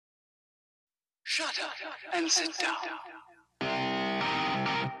Shut up and sit down.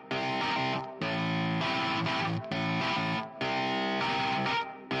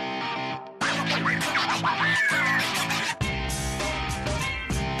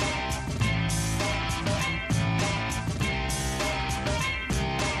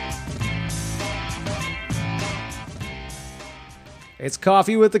 It's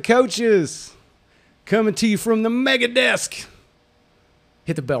Coffee with the Coaches, coming to you from the Mega Desk.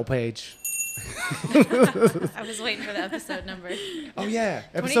 Hit the bell page. I was waiting for the episode number. Oh yeah,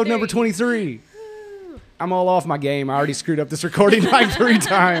 episode number 23. Woo. I'm all off my game. I already screwed up this recording like 3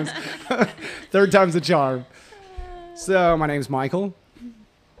 times. Third time's the charm. So my name's Michael,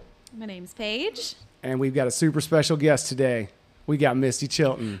 My name's Paige. and we've got a super special guest today. We got Misty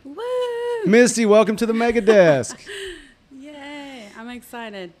Chilton. Woo! Misty, welcome to the Mega Desk. Yay, I'm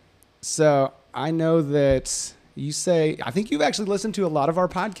excited. So I know that you say, I think you've actually listened to a lot of our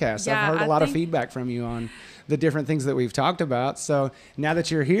podcasts. Yeah, I've heard a I lot of think- feedback from you on the different things that we've talked about. So now that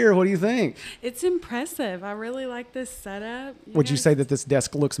you're here, what do you think? It's impressive. I really like this setup. Would you guys- say that this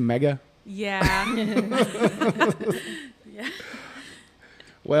desk looks mega? Yeah. Yeah.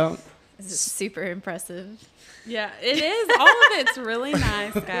 Well, This is super impressive. Yeah, it is. All of it's really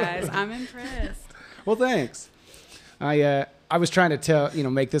nice, guys. I'm impressed. well, thanks. I was trying to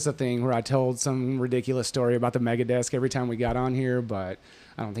make this a thing where I told some ridiculous story about the Mega Desk every time we got on here, but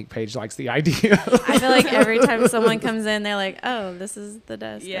I don't think Paige likes the idea. I feel like every time someone comes in, they're like, "Oh, this is the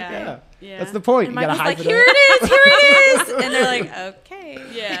desk." Yeah. Okay. yeah. Yeah. That's the point. And You gotta Michael's hype like, it "Here up. it is, here it is," and they're like, "Okay."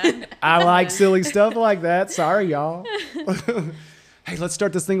 Yeah. I like silly stuff like that. Sorry, y'all. Hey, let's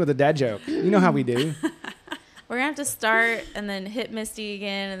start this thing with a dad joke. You know how we do. We're gonna have to start and then hit Misty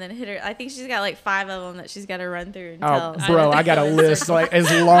again, and then hit her. I think she's got like 5 of them that she's got to run through and Oh, tell. bro, I got a list like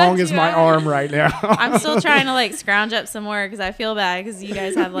as long as my arm right now. I'm still trying to like scrounge up some more because I feel bad because you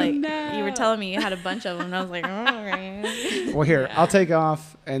guys have like No. you were telling me you had a bunch of them, and I was like, "Oh, okay." Well, here, I'll take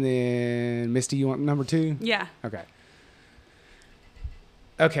off, and then Misty, you want number 2? Yeah. Okay.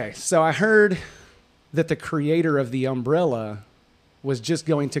 Okay, so I heard that the creator of the umbrella was just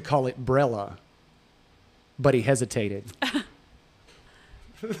going to call it Brella, but he hesitated.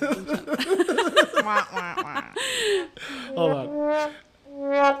 Wah, wah, wah. Hold on.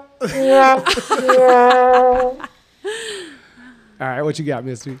 All right, what you got,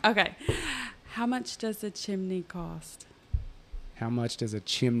 Misty? Okay. How much does a chimney cost? How much does a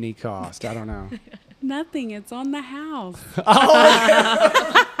chimney cost? I don't know. Nothing. It's on the house.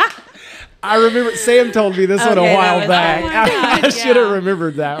 I remember Sam told me this one a Okay, that while was- back. oh my God, I should have yeah.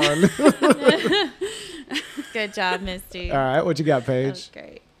 remembered that one. Good job, Misty. All right, what you got, That was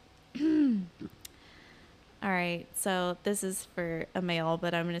Paige? great. All right, so this is for a male,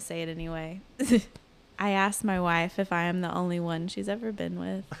 but I'm going to say it anyway. I asked my wife if I am the only one she's ever been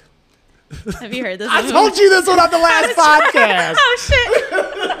with. Have you heard this? I one? told you this one on the last podcast. Oh, shit.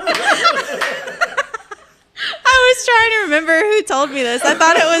 I was trying to remember who told me this. I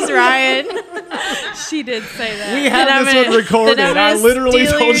thought it was Ryan. She did say that. We have Then this I'm one recorded. then I'm I gonna literally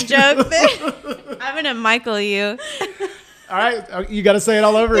steal told your you. joke then. I'm going to Michael you. All right, you got to say it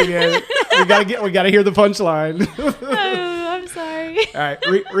all over again. we got to hear the punchline. Oh, I'm sorry. All right,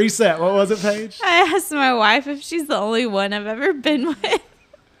 reset. What was it, Paige? I asked my wife if she's the only one I've ever been with.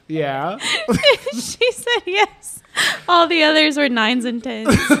 Yeah. She said yes. All the others were 9s and 10s.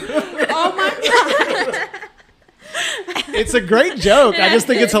 Oh my God. It's a great joke. I just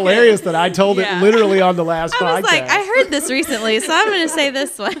think it's hilarious that I told it Yeah. literally on the last I podcast. was like, I heard this recently, so I'm going to say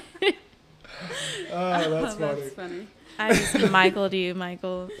this one. Oh, that's Oh, funny. that's funny. I just Michael to you,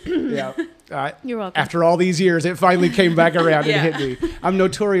 Michael. Yeah. All right. You're welcome. After all these years, it finally came back around Yeah. and hit me. I'm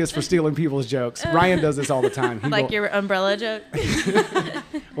notorious for stealing people's jokes. Ryan does this all the time. He Like will- your umbrella joke.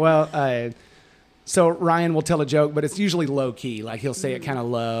 Well, so Ryan will tell a joke, but it's usually low key. Like he'll say it kind of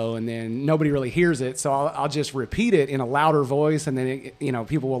low, and then nobody really hears it. So I'll just repeat it in a louder voice, and then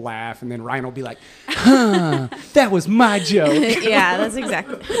people will laugh, and then Ryan will be like, "Huh, that was my joke." Yeah, that's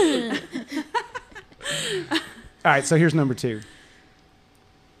exactly. All right, so here's number 2.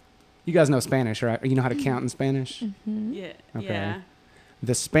 You guys know Spanish, right? You know how to count in Spanish? Yeah. Okay. Yeah.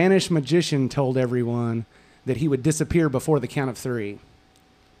 The Spanish magician told everyone that he would disappear before the count of 3.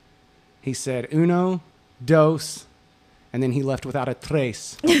 He said, 1, 2, and then he left without a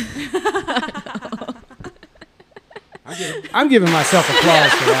tres. I'm giving myself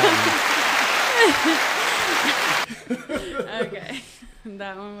applause for that Okay.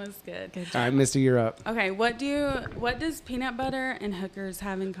 That one was good. one. All right, Misty, you're up. Okay, what does peanut butter and hookers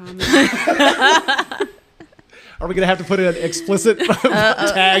have in common? Are we going to have to put an explicit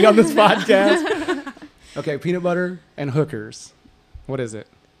tag on this podcast? Okay, peanut butter and hookers. What is it?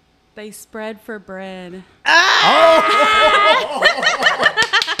 They spread for bread. I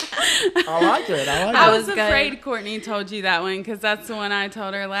like it. I like I it. was good. afraid Courtney told you that one because that's the one I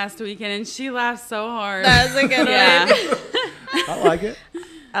told her last weekend, and she laughed so hard. That was a good Yeah. one. I like it.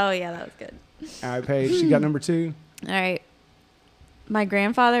 Oh, yeah, that was good. All right, Paige, you got number 2. All right. My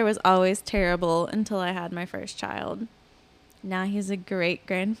grandfather was always terrible until I had my first child. Now he's a great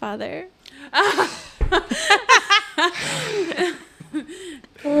grandfather.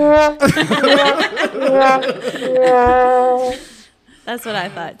 That's what I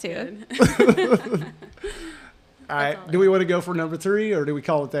thought too. All right. Do we want to go for number 3 or do we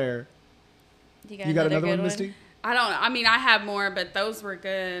call it there? You got another one, Misty? I don't know. I mean, I have more, but those were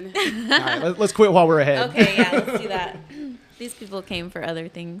good. All right, let's quit while we're ahead. Okay, yeah, let's do that. These people came for other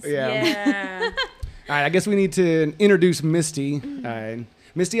things. Yeah. Yeah. All right, I guess we need to introduce Misty.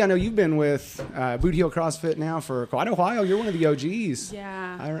 Misty, I know you've been with Boot Heel CrossFit now for quite a while. You're one of the OGs.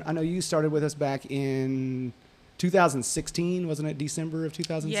 Yeah. I know you started with us back in 2016, wasn't it? December of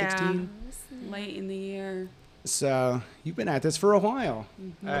 2016? Yeah. Late in the year. So you've been at this for a while.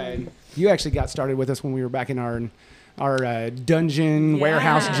 You actually got started with us when we were back in our dungeon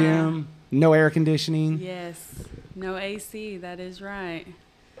warehouse Yeah. gym. No air conditioning. Yes. No AC. That is right.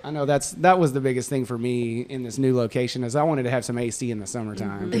 I know that was the biggest thing for me in this new location is I wanted to have some AC in the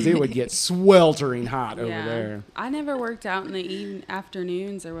summertime because it would get sweltering hot over there. I never worked out in the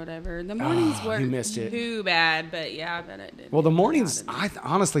afternoons or whatever. The mornings weren't missed it. too bad, but yeah, I bet it did. Well, the mornings I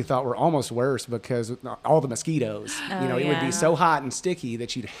honestly thought were almost worse because all the mosquitoes. Oh, It would yeah. be so hot and sticky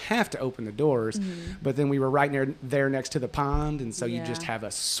that you'd have to open the doors. But then we were right there next to the pond, and so you Yeah. just have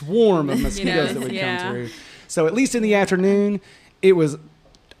a swarm of mosquitoes that would Yeah. come through. So at least in the afternoon, it was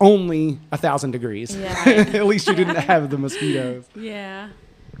only 1,000 degrees. Yeah. At least you didn't have the mosquitoes. Yeah.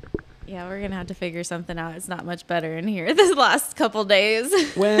 Yeah, we're gonna have to figure something out. It's not much better in here this last couple days.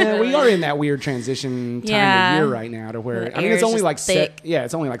 Well, we are in that weird transition time Yeah. of year right now to where The I mean air it's is only just like thick.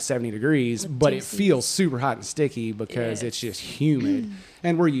 it's only like 70 degrees, With but it juices. feels super hot and sticky because it's just humid,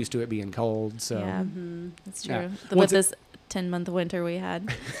 and we're used to it being cold. So Yeah, that's true. Yeah. With Once it- this 10-month winter we had.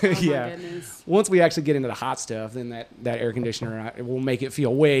 Oh my yeah. goodness. Once we actually get into the hot stuff, then that air conditioner will make it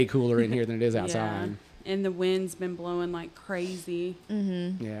feel way cooler in here than it is outside. Yeah. And the wind's been blowing like crazy.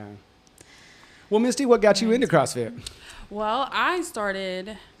 Yeah. Well, Misty, what got you into CrossFit? Well, I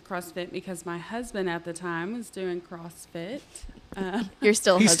started CrossFit because my husband at the time was doing CrossFit. You're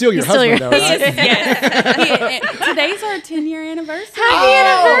still He's still your husband, though, right? Yes. Today's our 10-year anniversary.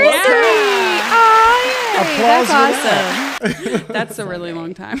 Applause That's for awesome. That's a really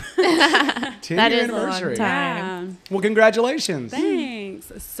long time. 10-year That is a long anniversary. time. Yeah. Well, congratulations.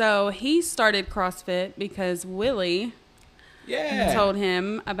 Thanks. So he started CrossFit because Willie Yeah. told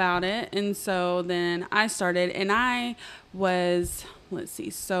him about it. And so then I started, and I was,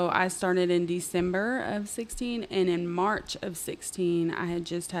 so I started in December of 16, and in March of 16, I had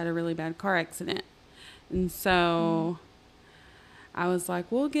just had a really bad car accident. And so I was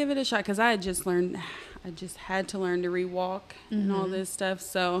like, we'll give it a shot, because I just had to learn to re-walk and all this stuff.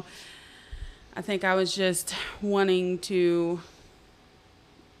 So I think I was just wanting to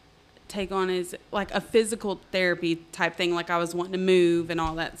take on as like a physical therapy type thing, like I was wanting to move and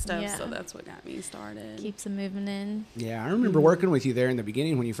all that stuff. Yeah. So that's what got me started. Keeps them moving in. Yeah, I remember working with you there in the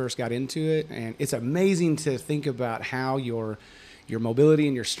beginning when you first got into it, and it's amazing to think about how your mobility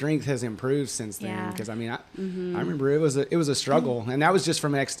and your strength has improved since then. Yeah. Because I mean, I remember it was a struggle, and that was just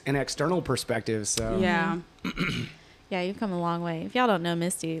from an external perspective. So Yeah. Yeah, you've come a long way. If y'all don't know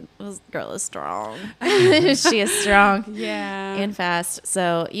Misty, this girl is strong. She is strong Yeah. and fast.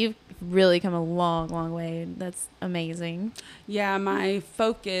 So you've really come a long, long way. That's amazing. Yeah, my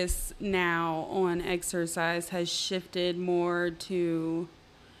focus now on exercise has shifted more to,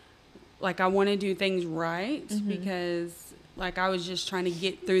 like, I want to do things right because, like, I was just trying to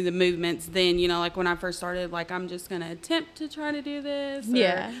get through the movements then, like when I first started, like, I'm just going to attempt to try to do this. Or,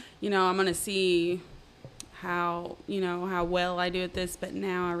 Yeah. I'm going to see how well I do at this, but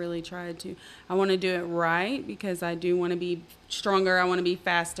now I really I want to do it right because I do want to be stronger. I want to be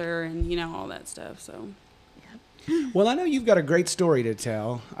faster and, all that stuff. So. well, I know you've got a great story to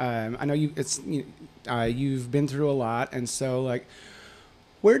tell. I know you've been through a lot, and so like,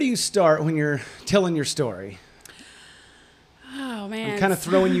 where do you start when you're telling your story? Oh, man. I'm kind of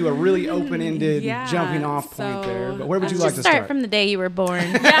throwing you a really open-ended Yeah, jumping off point there, so but where would you Let's like just to start start? from the day you were born.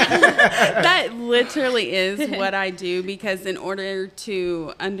 That literally is what I do, because in order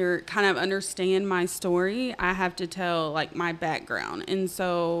to kind of understand my story, I have to tell like my background. And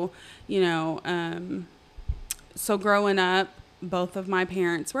so, so growing up, both of my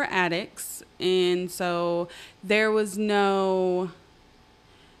parents were addicts, and so there was no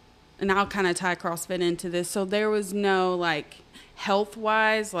and I'll kind of tie CrossFit into this. So there was no like health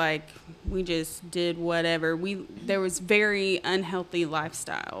wise, like we just did whatever. There was very unhealthy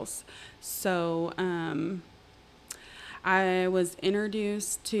lifestyles. So I was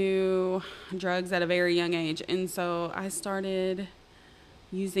introduced to drugs at a very young age, and so I started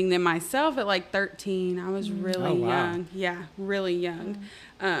using them myself at like 13. I was really young. Yeah, really young.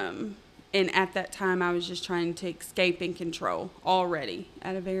 And at that time, I was just trying to escape and control already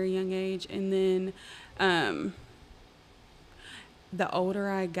at a very young age. And then the older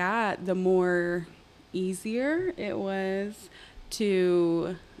I got, the more easier it was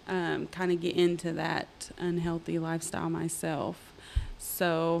to kind of get into that unhealthy lifestyle myself.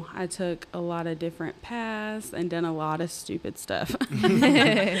 So I took a lot of different paths and done a lot of stupid stuff.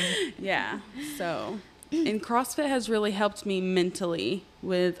 Yeah. So, and CrossFit has really helped me mentally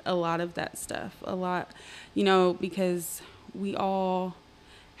with a lot of that stuff. A lot, you know, because we all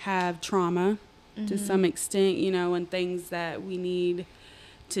have trauma to some extent, you know, and things that we need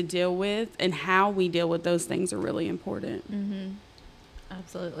to deal with, and how we deal with those things are really important.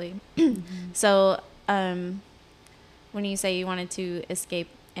 Absolutely. So, when you say you wanted to escape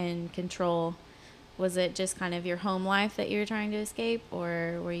and control, was it just kind of your home life that you were trying to escape,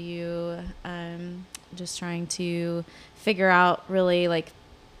 or were you just trying to figure out really, like,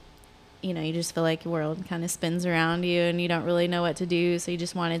 you know, you just feel like your world kind of spins around you and you don't really know what to do, so you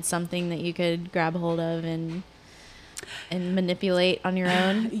just wanted something that you could grab hold of and manipulate on your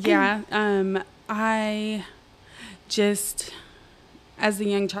own? Yeah. I just, as a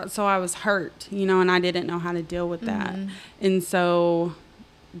young child, so I was hurt, you know, and I didn't know how to deal with that. And so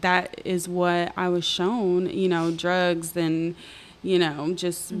that is what I was shown, you know, drugs and, you know,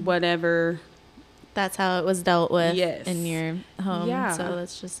 just whatever. That's how it was dealt with in your home. Yeah. So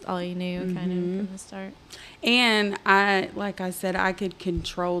that's just all you knew kind of from the start. And like I said, I could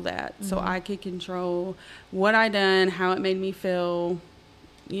control that. So I could control what I done, how it made me feel,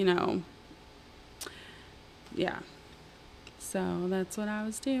 you know. Yeah. So that's what I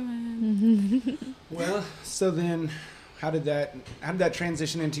was doing. Well, so then how did that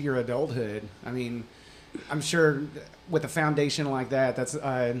transition into your adulthood? I mean, I'm sure with a foundation like that, that's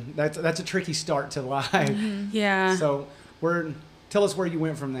a tricky start to life. Yeah. So tell us where you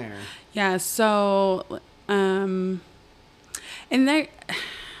went from there. Yeah. So,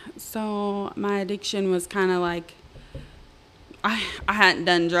 so my addiction was kind of like, I hadn't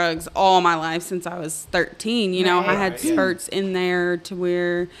done drugs all my life since I was 13. You know, I had spurts in there to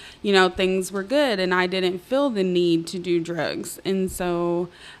where, you know, things were good and I didn't feel the need to do drugs. And so,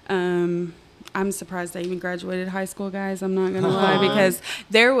 I'm surprised I even graduated high school, guys. I'm not going to lie, because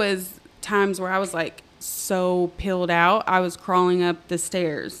there was times where I was like so pilled out. I was crawling up the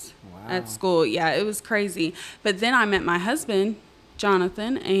stairs at school. Yeah, it was crazy. But then I met my husband,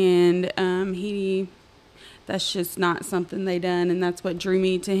 Jonathan, and that's just not something they done. And that's what drew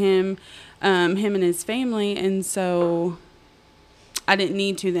me to him and his family. And so I didn't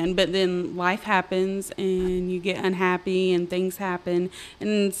need to then, but then life happens and you get unhappy and things happen.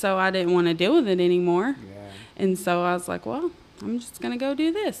 And so I didn't want to deal with it anymore. Yeah. And so I was like, well, I'm just going to go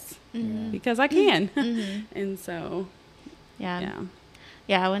do this because I can. And so, yeah.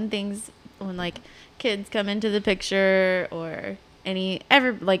 When like kids come into the picture, or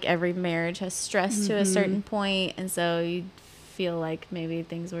every marriage has stress to a certain point. And so you feel like maybe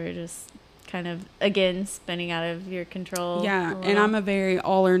things were just kind of, again, spinning out of your control. Yeah, and I'm a very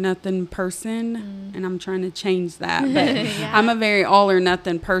all or nothing person, and I'm trying to change that. But I'm a very all or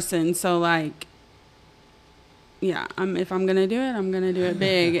nothing person, so like, yeah, if I'm gonna do it, I'm gonna do it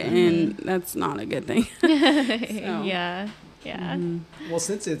big, and that's not a good thing. So. Yeah. Well,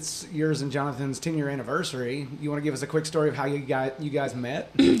 since it's yours and Jonathan's 10-year anniversary, you want to give us a quick story of how you guys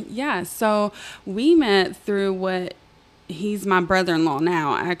met? Yeah, so we met through he's my brother-in-law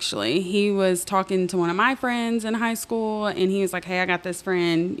now, actually. He was talking to one of my friends in high school, and he was like, hey, I got this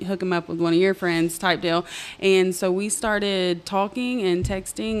friend, hook him up with one of your friends type deal. And so we started talking and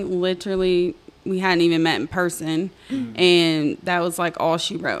texting. Literally, we hadn't even met in person, and that was like all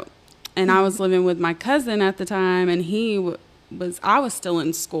she wrote. And I was living with my cousin at the time, and I was still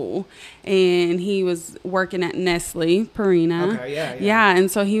in school, and he was working at Nestle Purina. Okay, yeah. Yeah,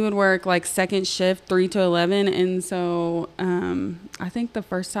 and so he would work like second shift, 3 to 11. And so I think the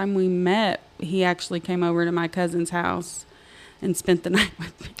first time we met, he actually came over to my cousin's house and spent the night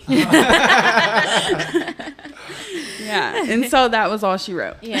with me. Yeah, and so that was all she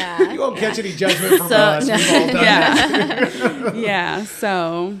wrote. Yeah. You won't catch any judgment from us. No. We've all done that. Yeah,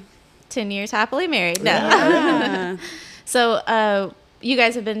 so 10 years happily married. No. Yeah. So you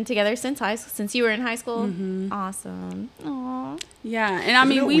guys have been together since high school, since you were in high school? Mm-hmm. Awesome. Aw. Yeah, and I Isn't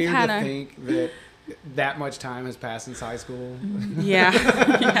mean it we've weird had to a think that much time has passed since high school.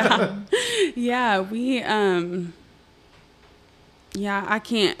 yeah, yeah, we yeah, I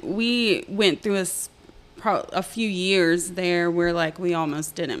can't. We went through a few years there where like we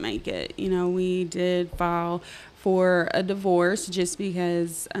almost didn't make it. You know, we did file for a divorce just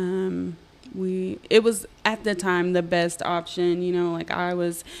because it was at the time the best option. You know, like I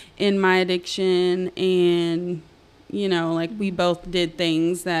was in my addiction, and you know, like we both did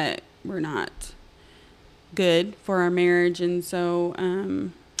things that were not good for our marriage, and so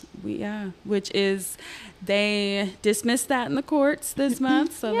they dismissed that in the courts this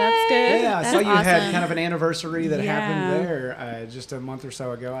month, so that's good. Yeah, I That's saw you had awesome. kind of an anniversary that Yeah. happened there just a month or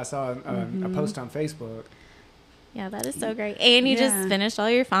so ago. I saw a post on Facebook. Yeah, that is so great. And you Yeah. just finished all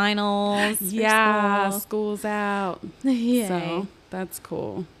your finals. for Yeah, school. school's out, Yay. so that's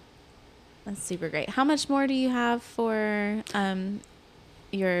cool. That's super great. How much more do you have for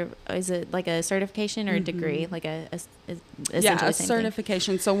is it like a certification or a degree? Like essentially Yeah, the a same thing?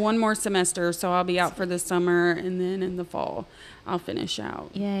 certification. So one more semester, so I'll be out for the summer, and then in the fall, I'll finish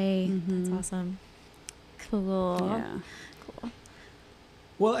out. Yay. That's awesome. Cool. Yeah. Cool.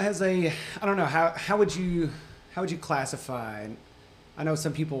 Well, I don't know, how would you classify? I know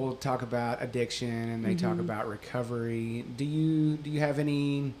some people talk about addiction and they talk about recovery. Do you have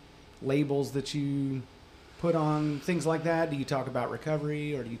any labels that you put on things like that? Do you talk about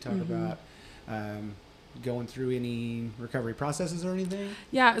recovery, or do you talk about going through any recovery processes or anything?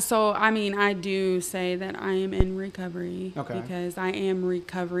 Yeah, so I mean, I do say that I am in recovery Okay. because I am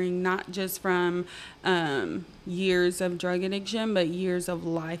recovering not just from years of drug addiction, but years of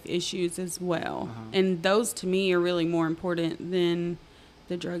life issues as well. And those to me are really more important than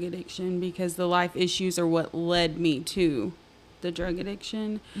the drug addiction, because the life issues are what led me to the drug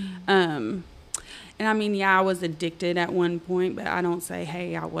addiction. And I mean, yeah, I was addicted at one point, but I don't say,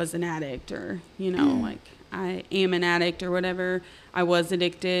 hey, I was an addict, or, you know, like I am an addict or whatever. I was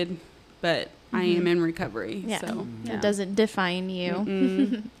addicted, but I am in recovery. Yeah. So yeah. It doesn't define you.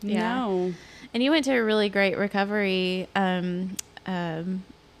 Mm-mm. Yeah. No. And you went to a really great recovery, what's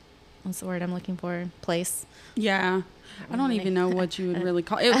the word I'm looking for? Place. Yeah. I don't even know what you would really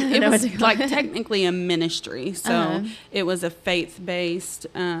call it. I don't It know was what to call like it. technically a ministry. So Uh-huh. it was a faith-based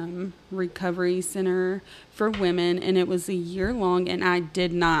recovery center for women, and it was a year long, and I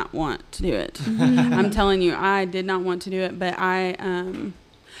did not want to do it. I'm telling you, I did not want to do it, but I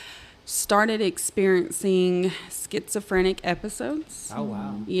started experiencing schizophrenic episodes. Oh,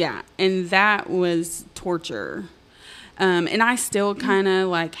 wow. Yeah, and that was torture. And I still kind of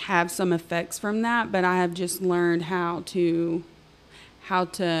like have some effects from that, but I have just learned how to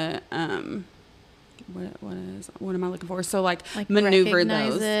what am I looking for? So like maneuver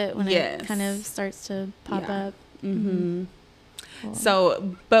recognize those. it when Yes. it kind of starts to pop Yeah. up. Mm-hmm. Cool.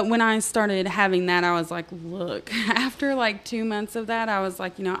 So, but when I started having that, I was like, look, after like 2 months of that, I was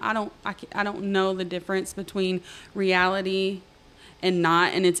like, you know, I don't know the difference between reality and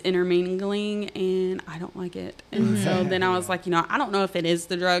not, and it's intermingling, and I don't like it. And so then I was like, you know, I don't know if it is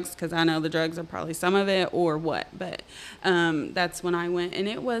the drugs, because I know the drugs are probably some of it or what, but that's when I went, and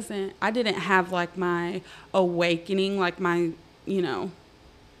I didn't have like my awakening, like my, you know,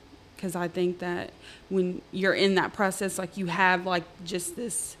 because I think that when you're in that process, like you have like just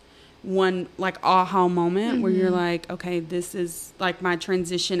this one like aha moment where you're like, okay, this is like my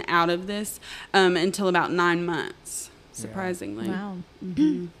transition out of this, until about 9 months. Surprisingly. Wow.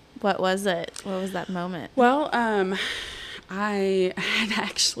 Mm-hmm. What was it? What was that moment? Well, I had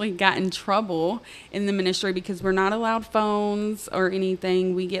actually got in trouble in the ministry because we're not allowed phones or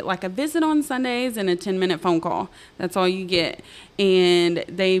anything. We get like a visit on Sundays and a 10-minute phone call. That's all you get. And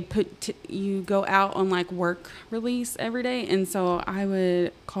they you go out on like work release every day. And so I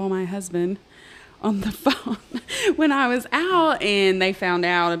would call my husband on the phone when I was out, and they found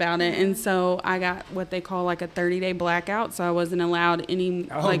out about it, and so I got what they call like a 30-day blackout, so I wasn't allowed any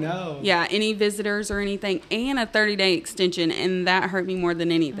any visitors or anything, and a 30-day extension, and that hurt me more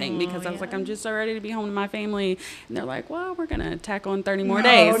than anything because I was like, I'm just so ready to be home to my family, and they're like, well, we're gonna tack on 30 more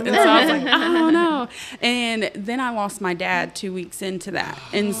days, and so I was like, oh no. And then I lost my dad 2 weeks into that,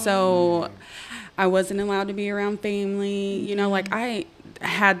 and so I wasn't allowed to be around family, you know, like I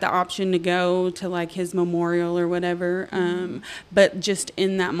had the option to go to like his memorial or whatever, but just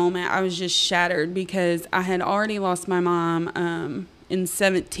in that moment I was just shattered because I had already lost my mom in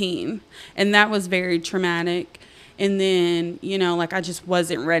 17, and that was very traumatic. And then, you know, like I just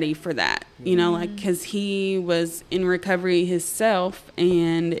wasn't ready for that, you know, like because he was in recovery himself,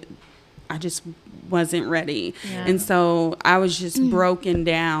 and I just wasn't ready. Yeah. And so I was just broken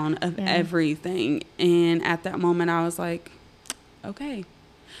down of Yeah. everything. And at that moment I was like, okay,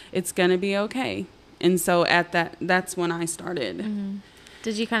 it's going to be okay. And so that's when I started. Mm-hmm.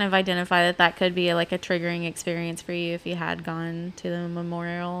 Did you kind of identify that could be like a triggering experience for you if you had gone to the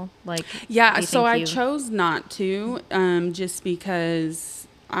memorial? Like, Yeah, do you so think I you- chose not to, just because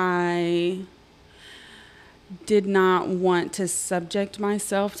I did not want to subject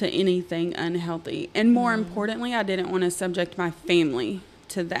myself to anything unhealthy. And more importantly, I didn't want to subject my family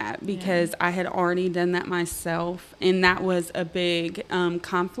to that because I had already done that myself. And that was a big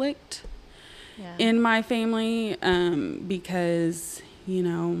conflict Yeah. in my family, because, you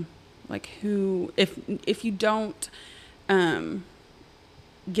know, like if you don't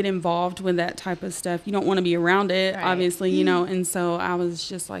get involved with that type of stuff, you don't want to be around it, Right. obviously, you know. And so I was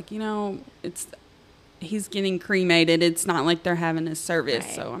just like, you know, he's getting cremated. It's not like they're having a service,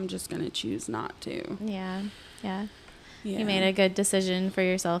 Right. so I'm just going to choose not to. Yeah. Yeah. Yeah. You made a good decision for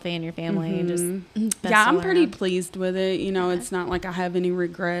yourself and your family. Just best Yeah, I'm all pretty around. pleased with it. You know, Yeah. it's not like I have any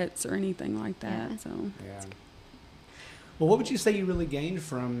regrets or anything like that. Yeah. So Yeah. Well, what would you say you really gained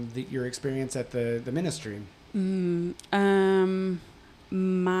from your experience at the ministry?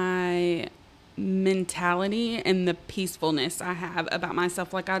 my mentality and the peacefulness I have about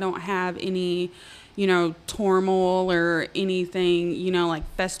myself. Like I don't have any, you know, turmoil or anything, you know, like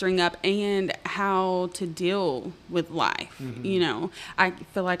festering up, and how to deal with life. You know, I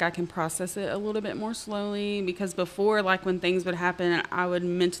feel like I can process it a little bit more slowly, because before, like when things would happen, I would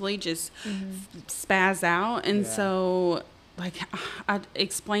mentally just spaz out. And Yeah. so like I'd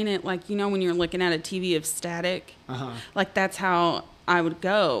explain it like, you know, when you're looking at a TV of static, like that's how I would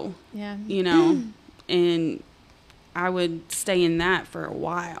go, Yeah. you know, and I would stay in that for a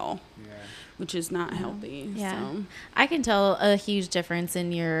while, Yeah. which is not healthy. Yeah. So. I can tell a huge difference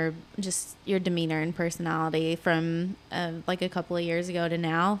in your demeanor and personality from like a couple of years ago to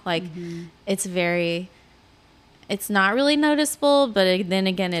now. Like it's not really noticeable, but then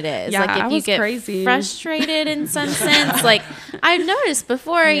again it is. Yeah, like if I you was get crazy. frustrated in some sense, like I've noticed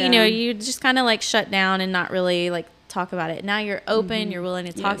before, Yeah. you know, you just kind of like shut down and not really like talk about it. Now you're open, you're willing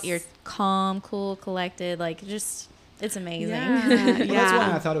to talk, Yes. you're calm, cool, collected, like just it's amazing. Yeah. Well, that's why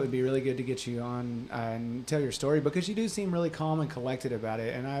Yeah. I thought it would be really good to get you on and tell your story, because you do seem really calm and collected about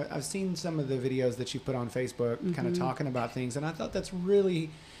it. And I've seen some of the videos that you put on Facebook kind of talking about things, and I thought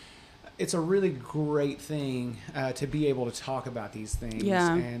it's a really great thing to be able to talk about these things.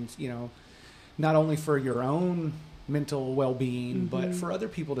 Yeah. And, you know, not only for your own mental well-being, but for other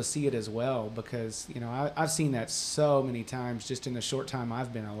people to see it as well, because, you know, I've seen that so many times just in the short time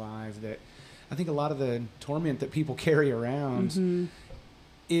I've been alive, that I think a lot of the torment that people carry around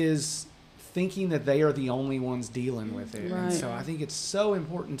is thinking that they are the only ones dealing with it. And Right. so I think it's so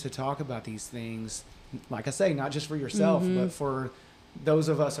important to talk about these things, like I say, not just for yourself, but for those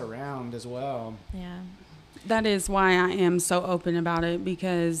of us around as well. Yeah. That is why I am so open about it,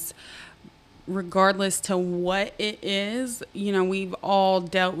 because regardless to what it is, you know, we've all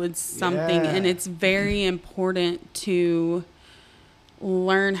dealt with something, and Yeah. it's very important to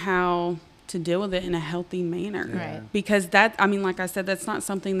learn how to deal with it in a healthy manner. Yeah. Right. Because that, I mean, like I said, that's not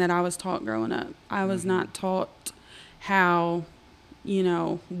something that I was taught growing up. I was not taught how, you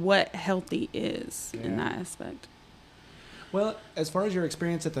know, what healthy is in Yeah. that aspect. Well, as far as your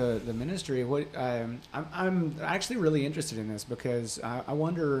experience at the ministry, what I'm actually really interested in this, because I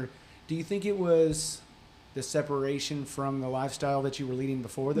wonder, do you think it was the separation from the lifestyle that you were leading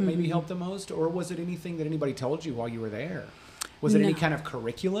before that maybe helped the most, or was it anything that anybody told you while you were there? Was it any No. kind of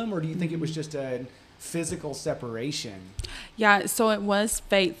curriculum, or do you think it was just a physical separation? Yeah, so it was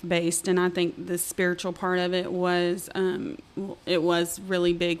faith-based, and I think the spiritual part of it was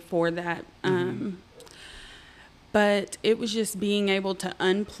really big for that. But it was just being able to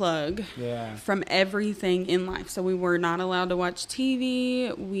unplug Yeah. from everything in life. So we were not allowed to watch TV.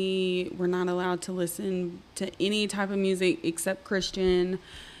 We were not allowed to listen to any type of music except Christian,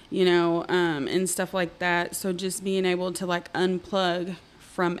 you know, and stuff like that. So just being able to like unplug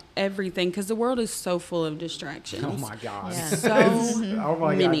from everything, because the world is so full of distractions. Oh my God. Yeah. So Oh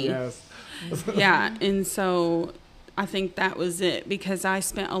my many. God. Yes. yeah, and so I think that was it, because I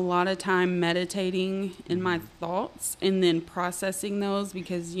spent a lot of time meditating in my thoughts and then processing those,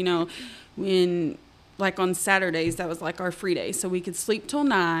 because, you know, when, like on Saturdays, that was like our free day. So we could sleep till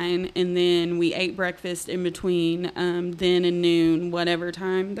 9, and then we ate breakfast in between then and noon, whatever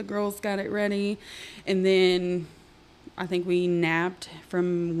time the girls got it ready. And then I think we napped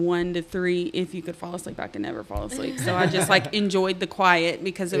from 1 to 3. If you could fall asleep, I could never fall asleep. So I just like enjoyed the quiet,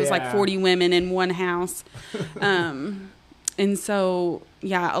 because it was like Yeah. 40 women in one house. And so,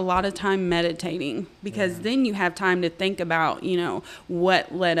 yeah, a lot of time meditating, because then you have time to think about, you know,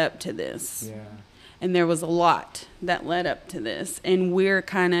 what led up to this. Yeah. And there was a lot that led up to this. And where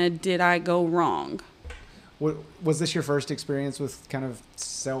kind of did I go wrong? Was this your first experience with kind of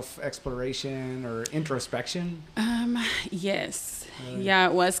self-exploration or introspection? Yes. Yeah,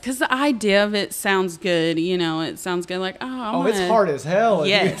 it was. Because the idea of it sounds good. You know, it sounds good. Like, It's hard as hell.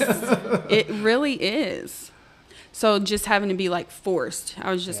 Yes, it really is. So just having to be like forced.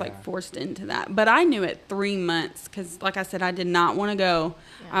 I was just like forced into that. But I knew at 3 months, because like I said, I did not want to go.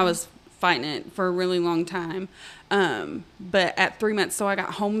 I was fighting it for a really long time. But at 3 months, so I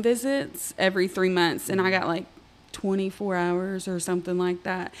got home visits every 3 months, and I got like 24 hours or something like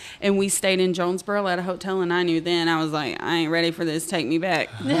that. And we stayed in Jonesboro at a hotel, and I knew then, I was like, I ain't ready for this. Take me back.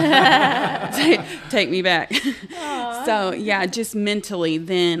 Take me back. So yeah, just mentally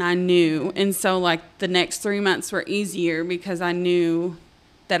then I knew. And so like the next 3 months were easier because I knew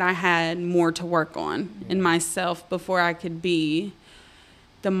that I had more to work on in myself before I could be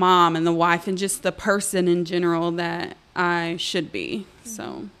the mom and the wife and just the person in general that I should be.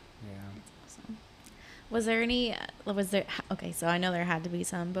 So was there okay, so I know there had to be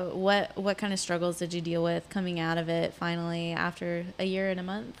some, but what kind of struggles did you deal with coming out of it finally after a year and a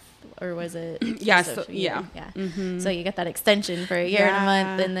month, or was it Mm-hmm. So you got that extension for a year and a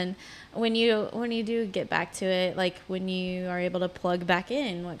month, and then when you do get back to it, like when you are able to plug back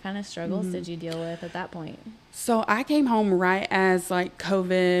in, what kind of struggles did you deal with at that point? So I came home right as like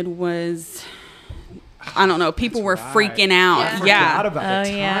COVID was, I don't know, people were freaking out. I forgot about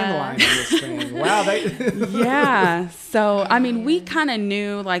the timeline of this thing. Wow. Yeah. So, I mean, we kind of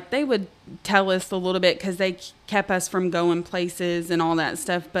knew, like, they would tell us a little bit because they kept us from going places and all that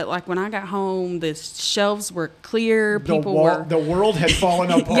stuff. But, like, when I got home, the shelves were clear. The world had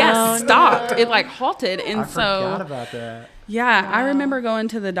fallen apart. Yes, stopped. It, like, halted. And I forgot about that. Yeah, I remember going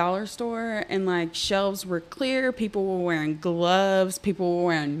to the dollar store and like shelves were clear. People were wearing gloves. People were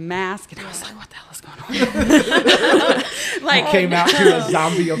wearing masks. And I was like, what the hell is going on? Like, came out to a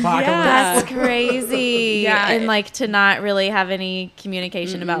zombie apocalypse. That's crazy. Yeah. And like to not really have any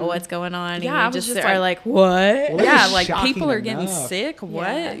communication about what's going on. Yeah, and I you was just just are like, what? Well, Yeah, was like shocking people are getting enough. sick. What?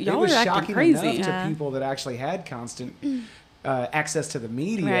 Yeah. Y'all It was are acting shocking crazy. enough to people that actually had constant access to the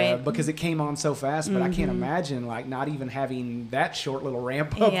media Right. because it came on so fast. But I can't imagine like not even having that short little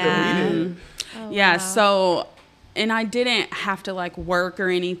ramp up that we did. Yeah, so, and I didn't have to like work or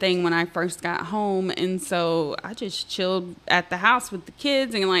anything when I first got home. And so I just chilled at the house with the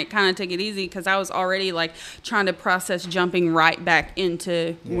kids and like kind of take it easy because I was already like trying to process jumping right back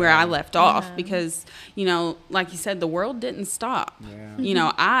into where I left off because, you know, like you said, the world didn't stop. Yeah. You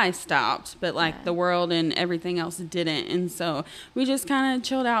know, I stopped, but like the world and everything else didn't. And so we just kind of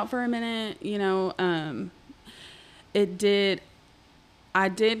chilled out for a minute, you know. I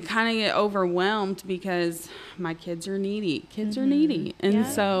did kind of get overwhelmed because my kids are needy. Kids are needy. And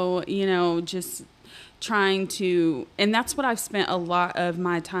so, you know, just trying to, and that's what I've spent a lot of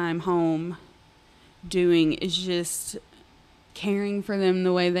my time home doing is just caring for them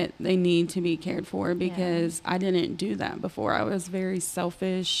the way that they need to be cared for because I didn't do that before. I was very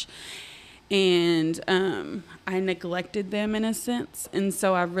selfish and I neglected them in a sense. And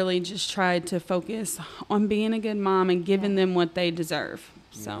so I really just tried to focus on being a good mom and giving them what they deserve.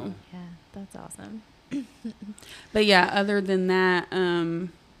 So Yeah, that's awesome. but yeah, other than that,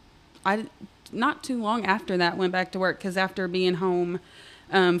 I not too long after that went back to work because after being home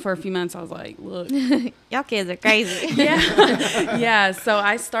for a few months, I was like, look, Y'all kids are crazy. yeah. So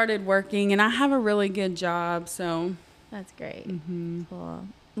I started working and I have a really good job. So That's great. Cool.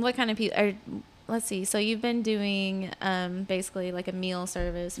 What kind of people let's see. So you've been doing basically like a meal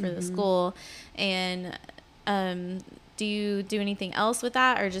service for the school, and do you do anything else with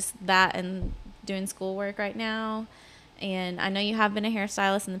that, or just that and doing schoolwork right now? And I know you have been a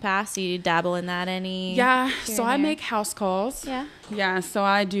hairstylist in the past. Do you dabble in that any? Yeah. here So and I there? make house calls. Yeah. Yeah. So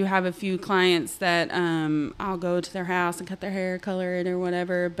I do have a few clients that I'll go to their house and cut their hair, color it, or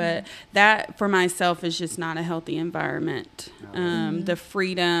whatever. But that for myself is just not a healthy environment. The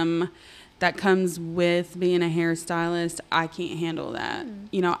freedom that comes with being a hairstylist, I can't handle that.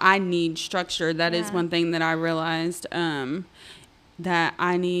 You know, I need structure. That is one thing that I realized that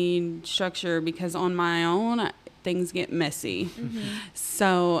I need structure because on my own, things get messy.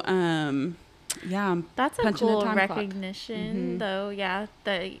 So, yeah. That's a punching a cool time clock. recognition, though. Yeah,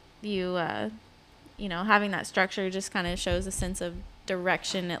 that you, you know, having that structure just kind of shows a sense of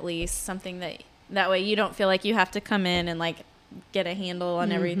direction, at least something that way you don't feel like you have to come in and like get a handle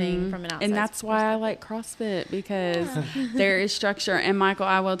on everything from an outside. And that's why I like CrossFit, because there is structure. And Michael,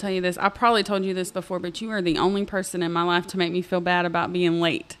 I will tell you this. I probably told you this before, but you are the only person in my life to make me feel bad about being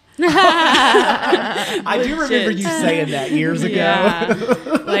late. I do remember you saying that years ago. Yeah.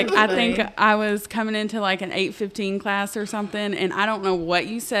 Like, I think I was coming into like an 8:15 class or something, and I don't know what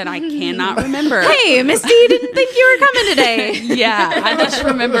you said. I cannot remember. Hey, Misty, didn't think you were coming today. Yeah, I just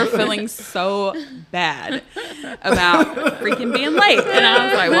remember feeling so bad about freaking being late. And I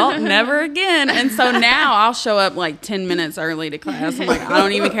was like, well, never again. And so now I'll show up like 10 minutes early to class. I'm like, I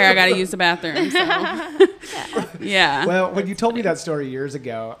don't even care. I got to use the bathroom. So, yeah. Well, when you told me that story years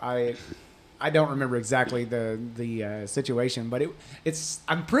ago, I don't remember exactly the situation, but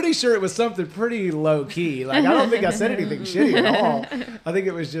I'm pretty sure it was something pretty low key. Like, I don't think I said anything shitty at all. I think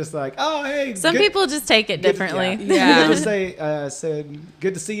it was just like, oh, hey. Some people just take it differently. Yeah. Good to said,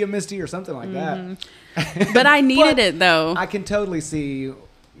 good to see you, Misty, or something like that. But I needed But it, though. I can totally see,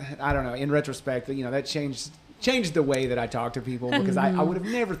 I don't know, in retrospect, that changed the way that I talk to people, because I would have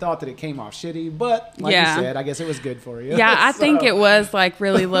never thought that it came off shitty, but like you said, I guess it was good for you. Yeah, I think it was like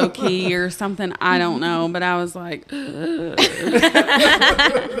really low key or something. I don't know, but I was like,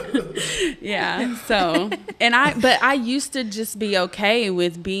 yeah. So, but I used to just be okay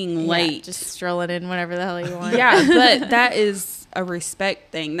with being late. Just strolling in whenever the hell you want. Yeah, but that is a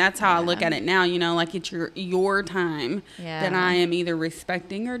respect thing. That's how I look at it now. Like, it's your time that I am either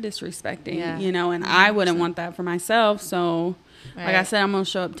respecting or disrespecting. And I wouldn't want that for myself. So, like I said, I'm gonna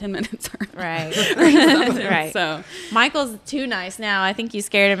show up 10 minutes early. Right. Right. So Michael's too nice now. I think you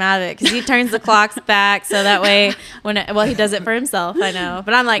scared him out of it, because he turns the clocks back so that way he does it for himself. I know,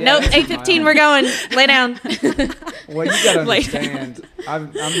 but I'm like, nope, 8:15, we're going. Lay down. Well, you gotta understand,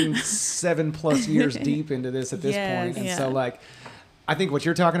 I'm 7+ years deep into this at this point, and so like, I think what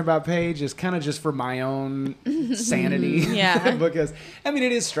you're talking about, Paige, is kind of just for my own sanity. Yeah. Because, I mean,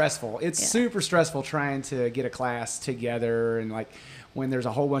 it is stressful. It's super stressful trying to get a class together, and like when there's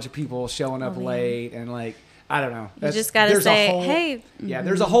a whole bunch of people showing up late, and like, I don't know. You just got to say, hey. Yeah,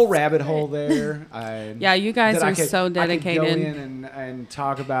 there's a whole rabbit hole there. Yeah, you guys are so dedicated. I could go in and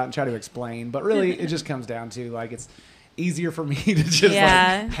talk about and try to explain, but really it just comes down to, like, it's easier for me to just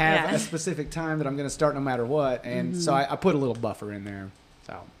have a specific time that I'm going to start no matter what, and so I put a little buffer in there.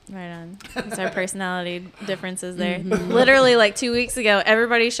 So right on. It's our personality differences there. Literally, like 2 weeks ago,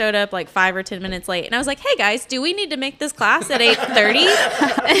 everybody showed up like 5 or 10 minutes late, and I was like, "Hey guys, do we need to make this class at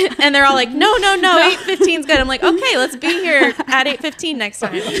 8:30?" And they're all like, "No, 8:15 is good." I'm like, "Okay, let's be here at 8:15 next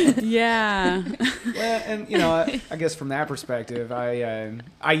time." Yeah. Well, and I guess from that perspective,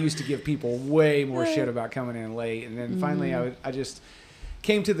 I used to give people way more shit about coming in late, and then finally I just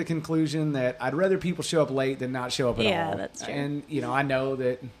came to the conclusion that I'd rather people show up late than not show up at all. Yeah, that's true. And I know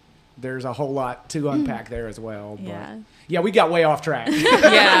that there's a whole lot to unpack there as well. But yeah, we got way off track.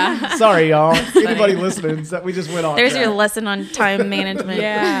 Yeah. Sorry, y'all. Anybody listening, we just went off There's track. your lesson on time management.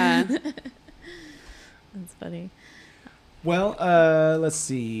 Yeah. That's funny. Well, let's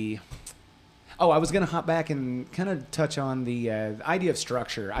see. Oh, I was going to hop back and kind of touch on the idea of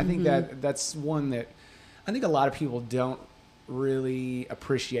structure. I think that's one that I think a lot of people don't really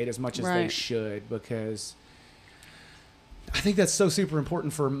appreciate as much as they should, because I think that's so super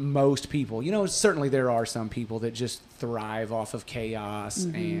important for most people. Certainly there are some people that just thrive off of chaos,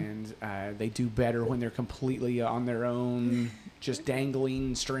 and they do better when they're completely on their own, just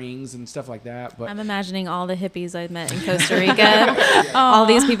dangling strings and stuff like that. But I'm imagining all the hippies I met in Costa Rica. All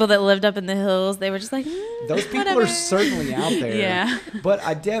these people that lived up in the hills, they were just like, those people whatever. are certainly out there. Yeah. But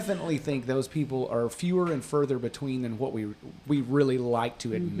I definitely think those people are fewer and further between than what we really like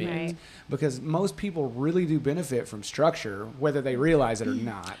to admit. Right. Because most people really do benefit from structure, whether they realize it or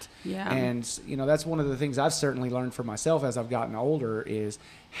not. Yeah. And, that's one of the things I've certainly learned for myself as I've gotten older, is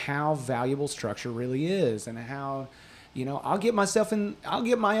how valuable structure really is, and how, I'll get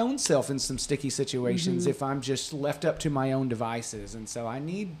my own self in some sticky situations if I'm just left up to my own devices. And so I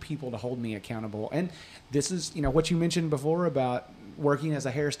need people to hold me accountable. And this is, what you mentioned before about working as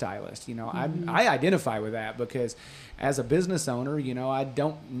a hairstylist. I identify with that, because as a business owner, I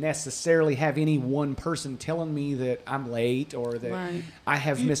don't necessarily have any one person telling me that I'm late or that I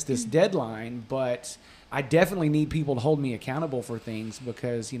have missed this deadline, but I definitely need people to hold me accountable for things,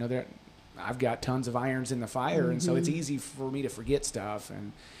 because, I've got tons of irons in the fire, and so it's easy for me to forget stuff.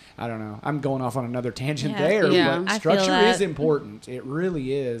 And I don't know. I'm going off on another tangent there, but structure is important. It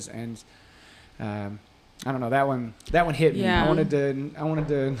really is. And I don't know, that one hit me. Yeah. I wanted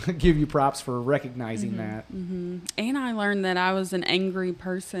to give you props for recognizing that. And I learned that I was an angry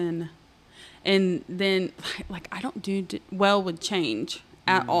person, and then like I don't do well with change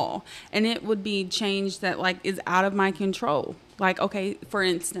at all. And it would be change that like is out of my control. Like, okay, for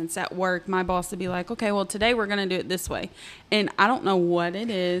instance, at work, my boss would be like, okay, well, today we're going to do it this way. And I don't know what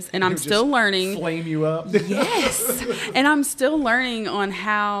it is. And I'm still learning. Flame you up. Yes. And I'm still learning on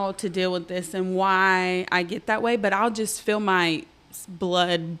how to deal with this and why I get that way. But I'll just feel my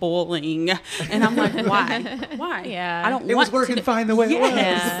blood boiling. And I'm like, why? Why? Yeah. I don't It want was working to. fine the way it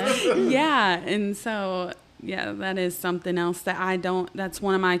was. Yeah. Yeah. And so, yeah, that is something else that I don't, that's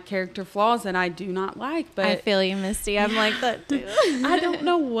one of my character flaws that I do not like. But I feel you, Misty. I'm like that too. I don't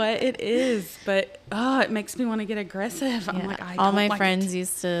know what it is, but it makes me want to get aggressive. I'm Yeah. like, I all don't my like friends it.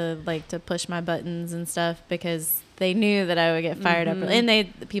 used to like to push my buttons and stuff because they knew that I would get fired up,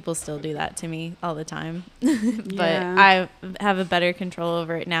 and people still do that to me all the time. But Yeah. I have a better control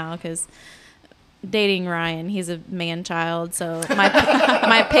over it now because dating Ryan, he's a man child, so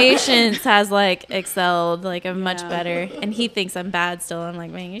my patience has like excelled like a much Yeah. better, and he thinks I'm bad still. I'm like,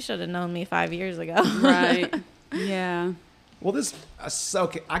 man, you should have known me 5 years ago. Right. Yeah. Well,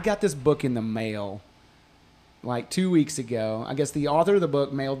 okay, I got this book in the mail like 2 weeks ago. I guess the author of the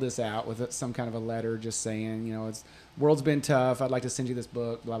book mailed this out with some kind of a letter just saying, world's been tough. I'd like to send you this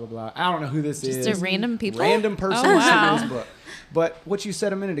book, blah, blah, blah. I don't know who this is. Just a random people. Random person Oh, who sent wow. me this book. But what you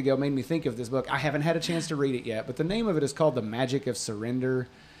said a minute ago made me think of this book. I haven't had a chance to read it yet, but the name of it is called The Magic of Surrender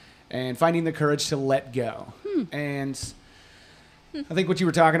and Finding the Courage to Let Go. And I think what you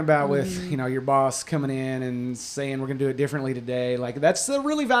were talking about with, your boss coming in and saying we're going to do it differently today, like that's a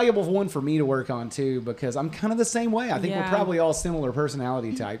really valuable one for me to work on too, because I'm kind of the same way. I think we're Yeah. probably all similar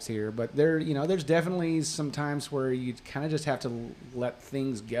personality types here, but there's definitely some times where you kind of just have to let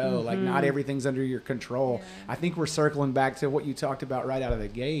things go. Like not everything's under your control. I think we're circling back to what you talked about right out of the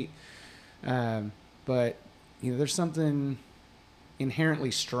gate. But there's something inherently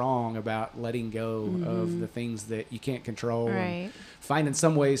strong about letting go of the things that you can't control. Right. And finding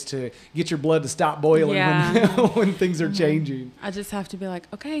some ways to get your blood to stop boiling Yeah. when things are changing. I just have to be like,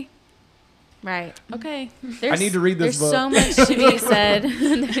 okay, Right. okay. There's, need to read this there's so book. much to be said.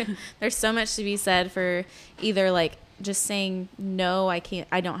 There's so much to be said for either like just saying no, I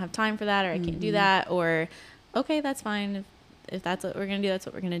don't have time for that, or I can't do that, or okay, that's fine. If that's what we're gonna do, that's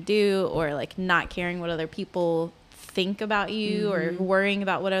what we're gonna do, or like not caring what other people think about you or worrying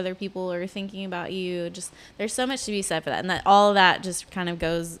about what other people are thinking about you. Just there's so much to be said for that, and that all of that just kind of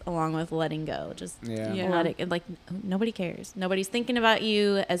goes along with letting go. Just Yeah. let it, like nobody cares. Nobody's thinking about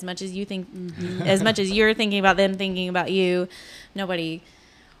you as much as you think, as much as you're thinking about them thinking about you. Nobody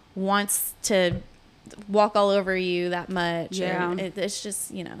wants to walk all over you that much. Yeah. It's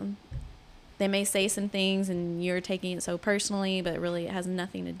just, they may say some things and you're taking it so personally, but really it has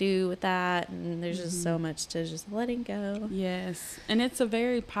nothing to do with that. And there's just so much to just letting go. Yes. And it's a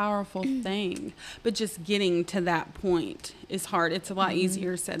very powerful thing. But just getting to that point is hard. It's a lot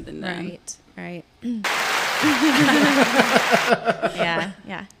easier said than done. Right.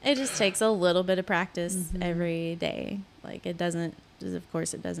 Yeah. It just takes a little bit of practice every day. Like it doesn't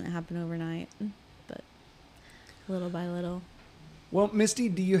happen overnight, but little by little. Well, Misty,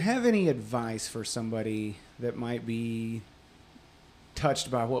 do you have any advice for somebody that might be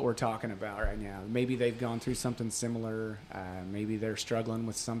touched by what we're talking about right now? Maybe they've gone through something similar. Maybe they're struggling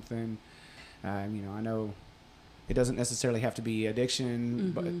with something. I know it doesn't necessarily have to be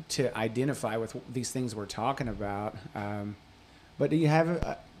addiction, but to identify with these things we're talking about. But do you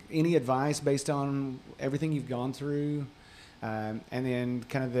have any advice based on everything you've gone through, and then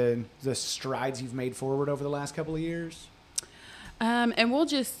kind of the strides you've made forward over the last couple of years? And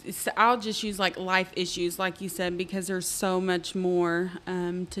I'll just use like life issues, like you said, because there's so much more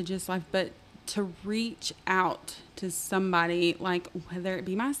to just life, but to reach out to somebody, like whether it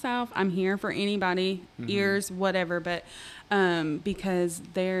be myself, I'm here for anybody, ears, whatever, but because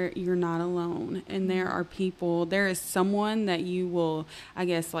you're not alone, and there is someone that you will, I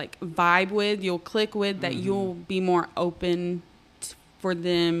guess, like vibe with, you'll click with, that you'll be more open for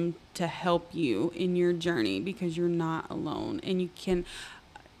them to help you in your journey, because you're not alone. And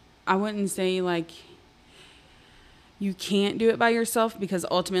I wouldn't say like you can't do it by yourself, because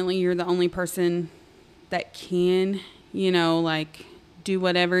ultimately you're the only person that can, like do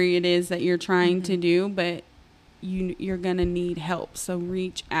whatever it is that you're trying to do, but you're going to need help. So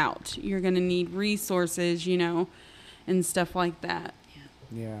reach out. You're going to need resources, and stuff like that.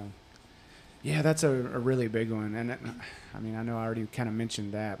 Yeah, that's a really big one. And I know I already kind of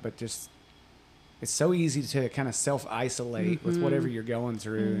mentioned that, but just it's so easy to kind of self-isolate with whatever you're going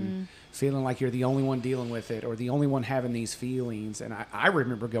through and feeling like you're the only one dealing with it or the only one having these feelings. And I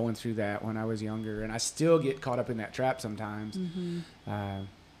remember going through that when I was younger, and I still get caught up in that trap sometimes.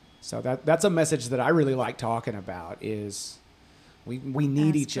 So that's a message that I really like talking about is We need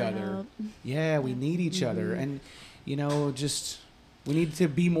Ask each for other. help. Yeah, we need each other. And, you know, just we need to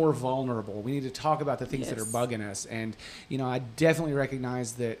be more vulnerable. We need to talk about the things that are Yes. bugging us. And, you know, I definitely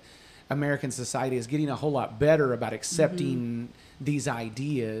recognize that American society is getting a whole lot better about accepting these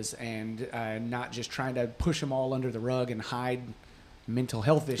ideas and not just trying to push them all under the rug and hide mental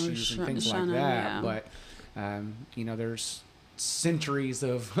health issues and things like shun 'em, that. yeah. But, you know, there's centuries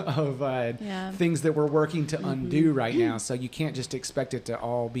of Yeah. things that we're working to undo right now. So you can't just expect it to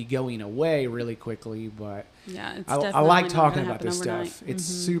all be going away really quickly. But Yeah, it's I definitely like not talking gonna about this happen overnight. stuff. It's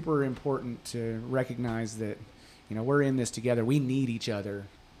super important to recognize that, you know, we're in this together. We need each other.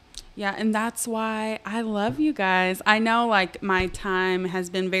 Yeah, and that's why I love you guys. I know, like, my time has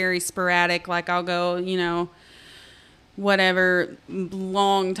been very sporadic. Like, I'll go, you know, whatever,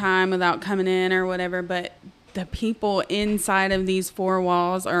 long time without coming in or whatever. But the people inside of these four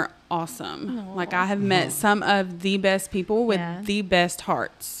walls are awesome. Aw. Like, I have met some of the best people with Yeah. the best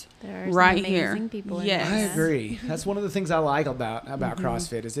hearts. There are some Right amazing here. people in Yes. I there. agree. That's one of the things I like about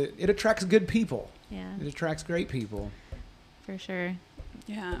CrossFit is it attracts good people. Yeah, It attracts great people. for sure.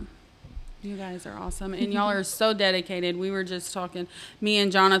 Yeah. You guys are awesome. And y'all are so dedicated. We were just talking, me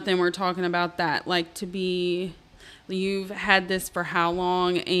and Jonathan were talking about that. Like, to be, you've had this for how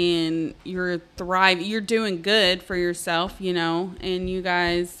long, and you're thriving. You're doing good for yourself, you know, and you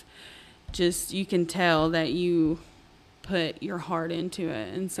guys just, you can tell that you put your heart into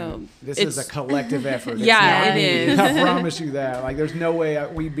it. And so This is a collective effort. It's Yeah, not it me. is. I promise you that. Like, there's no way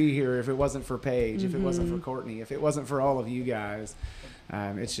we'd be here if it wasn't for Paige, if it wasn't Mm-hmm. for Courtney, if it wasn't for all of you guys.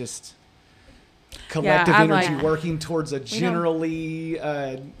 It's just collective I energy like- working towards a generally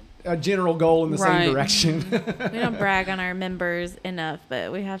a general goal in the Right. same direction. We don't brag on our members enough,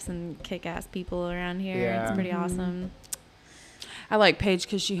 but we have some kick-ass people around here. Yeah. It's pretty awesome. I like Paige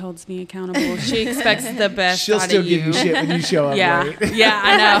because she holds me accountable. She expects the best She'll out still of give you shit when you show up Yeah, late. yeah,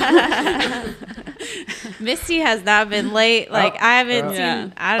 I know. Misty has not been late. Like I haven't seen.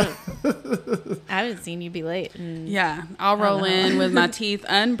 Yeah. I haven't seen you be late. And Yeah, I'll roll in with my teeth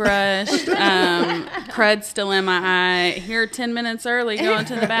unbrushed, crud still in my eye. Here 10 minutes early, going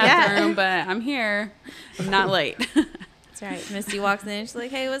to the bathroom, but I'm here. I'm not late. That's right. Misty walks in. She's like,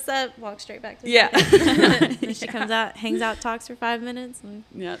 "Hey, what's up?" Walks straight back to the Yeah. Then she comes out, hangs out, talks for 5 minutes, and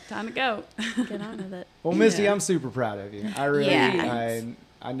Yeah, time to go. we get on with it. Well, Misty, Yeah. I'm super proud of you. I really, Yeah.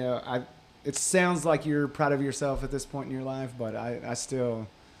 I know. It sounds like you're proud of yourself at this point in your life, but I still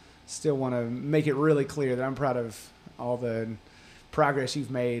want to make it really clear that I'm proud of all the progress you've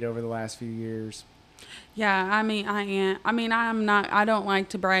made over the last few years. Yeah, I mean, I am. I mean, I don't like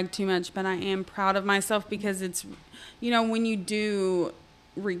to brag too much, but I am proud of myself because it's, you know, when you do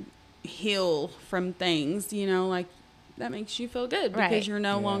heal from things, you know, like that makes you feel good because Right. you're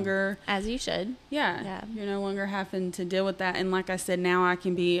no Yeah. longer, As you should. Yeah. you're no longer having to deal with that. And like I said, now I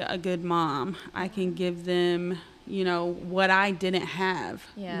can be a good mom. I can give them, you know, what I didn't have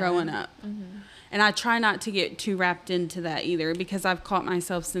Yeah. growing up. And I try not to get too wrapped into that either because I've caught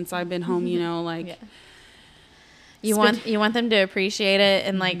myself since I've been home, you know, like, Yeah. You want them to appreciate it,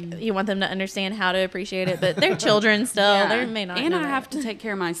 and like you want them to understand how to appreciate it, but they're children still. Yeah. They may not. And know I that. have to take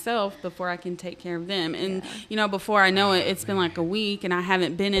care of myself before I can take care of them. And, Yeah. you know, before I know it, it's been like a week and I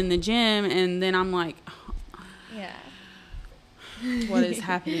haven't been in the gym. And then I'm like, Yeah. what is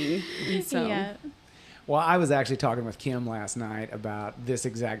happening? And so, Yeah. Well, I was actually talking with Kim last night about this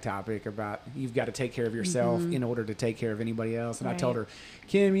exact topic about you've got to take care of yourself in order to take care of anybody else. And I told her,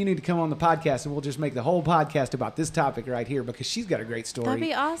 Kim, you need to come on the podcast and we'll just make the whole podcast about this topic right here because she's got a great story That'd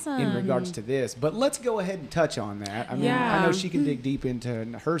be awesome. in regards to this. But let's go ahead and touch on that. I mean, Yeah. I know she can dig deep into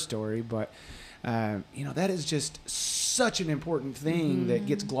her story, but you know, that is just such an important thing that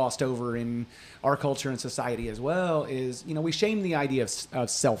gets glossed over in our culture and society as well is, you know, we shame the idea of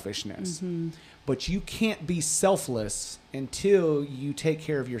selfishness. But you can't be selfless until you take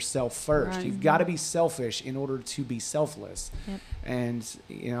care of yourself first. Right. You've got to be selfish in order to be selfless. Yep. And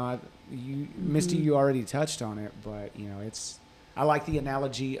you know, Misty, you already touched on it, but you know, I like the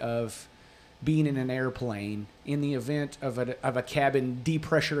analogy of being in an airplane in the event of a cabin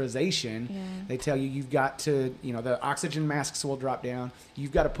depressurization. Yeah. They tell you you've got to, you know, the oxygen masks will drop down.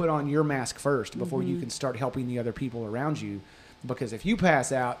 You've got to put on your mask first before you can start helping the other people around you. Because if you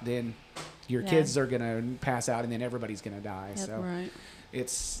pass out, then your Yeah. kids are going to pass out and then everybody's going to die. Yep. So right.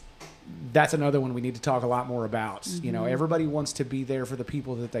 that's another one we need to talk a lot more about. You know, everybody wants to be there for the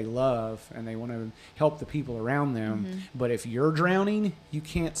people that they love and they want to help the people around them. But if you're drowning, you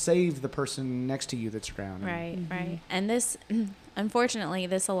can't save the person next to you that's drowning. Right, right. And this, unfortunately,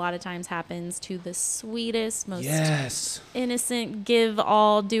 this a lot of times happens to the sweetest, most Yes. innocent, give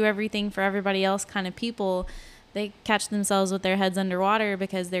all, do everything for everybody else kind of people they catch themselves with their heads underwater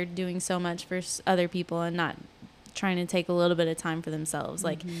because they're doing so much for other people and not trying to take a little bit of time for themselves.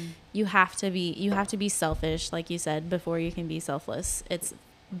 Like you have to be selfish, like you said, before you can be selfless. It's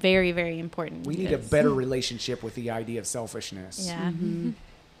very, very important. We need a better relationship with the idea of selfishness. Yeah.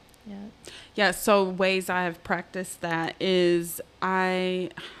 Yeah. Yeah, so ways I have practiced that is I've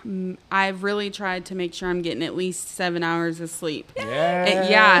really tried to make sure I'm getting at least 7 hours of sleep. Yeah.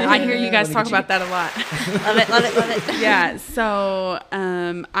 Yeah, I hear you guys Look talk at about that a lot. Love it, love it, love it. Yeah, so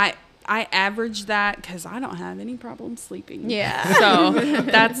I average that because I don't have any problem sleeping. Yeah. So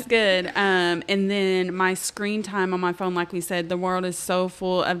that's good. And then my screen time on my phone, like we said, the world is so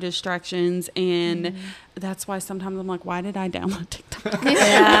full of distractions. And that's why sometimes I'm like, why did I download TikTok?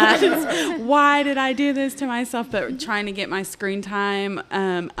 Yeah. Why did I do this to myself? But trying to get my screen time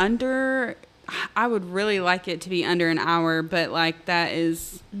under, I would really like it to be under an hour, but like that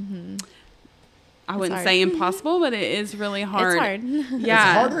is... I wouldn't hard. say impossible, but it is really hard. It's hard. Yeah.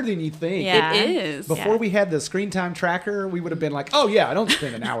 It's harder than you think. Yeah. It is. Before we had the screen time tracker, we would have been like, oh, yeah, I don't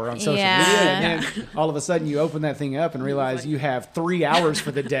spend an hour on social Yeah. media. And then all of a sudden you open that thing up and realize you have 3 hours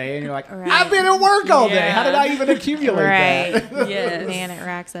for the day. And you're like, Right. I've been at work all day. Yeah. How did I even accumulate that? Right. Yes. Man, it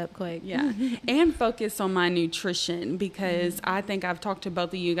racks up quick. Yeah. And focus on my nutrition because I think I've talked to both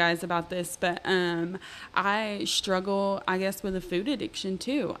of you guys about this, but I struggle, I guess, with a food addiction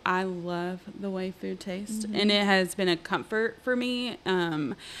too. I love the way food tastes and it has been a comfort for me.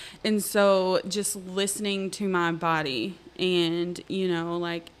 And so just listening to my body and, you know,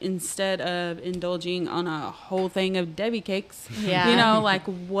 like instead of indulging on a whole thing of Debbie cakes, Yeah. you know, like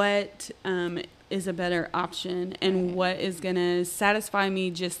what is a better option and what is going to satisfy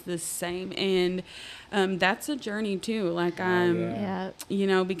me just the same. And that's a journey too. Like Yeah. you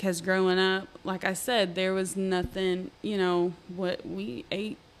know, because growing up, like I said, there was nothing, you know, what we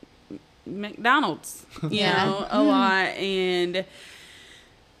ate McDonald's, you Yeah. know, a lot. And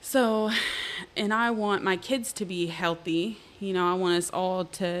so, and I want my kids to be healthy. You know, I want us all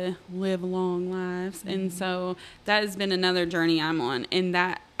to live long lives. And so that has been another journey I'm on. And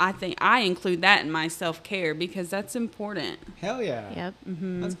that I think I include that in my self-care because that's important. Hell yeah. Yep.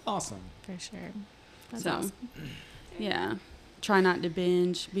 That's awesome. For sure. That's So, awesome. yeah. Try not to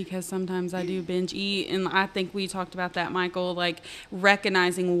binge because sometimes I do binge eat. And I think we talked about that, Michael, like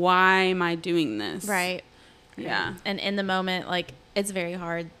recognizing why am I doing this? Right. Yeah. And in the moment, like, it's very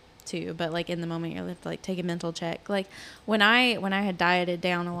hard too, but like in the moment you have to like take a mental check. Like when I had dieted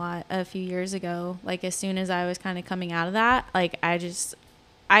down a lot a few years ago, like as soon as I was kind of coming out of that, like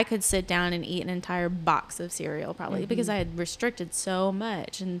I could sit down and eat an entire box of cereal probably because I had restricted so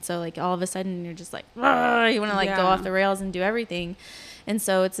much. And so like all of a sudden you're just like, you want to like go Yeah. off the rails and do everything. And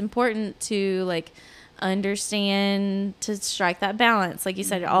so it's important to like understand to strike that balance. Like you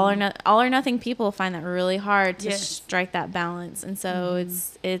said, all or nothing people find that really hard to Yes. strike that balance. And so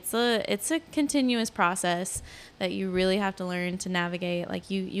it's a continuous process that you really have to learn to navigate. Like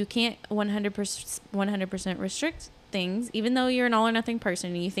you can't 100% restrict things, even though you're an all or nothing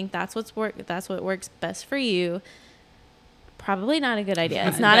person and you think that's what works best for you. Probably not a good idea.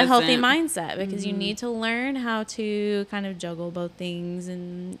 It's It not a healthy doesn't. mindset because you need to learn how to kind of juggle both things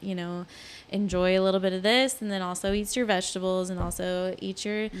and, you know, enjoy a little bit of this and then also eat your vegetables and also eat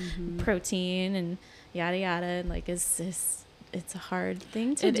your protein and yada yada. And like it's a hard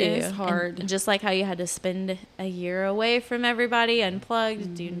thing to It do. is And hard. just like how you had to spend a year away from everybody,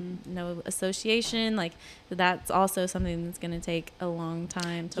 unplugged, do no association, like that's also something that's going to take a long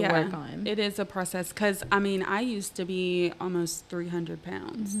time to work on. It is a process because, I mean, I used to be almost 300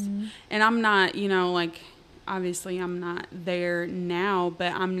 pounds. And I'm not, you know, like, obviously I'm not there now,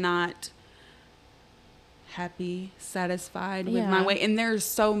 but I'm not happy, satisfied with my Yeah. weight. And there's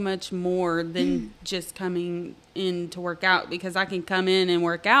so much more than just coming in to work out because I can come in and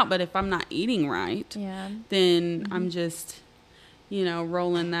work out, but if I'm not eating right, Yeah. then I'm just, you know,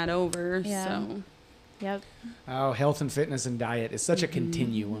 rolling that over. Yeah. So, Yep. Oh, health and fitness and diet is such a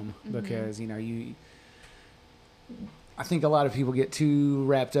continuum Mm-hmm. because, you know, I think a lot of people get too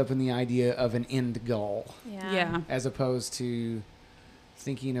wrapped up in the idea of an end goal yeah. as opposed to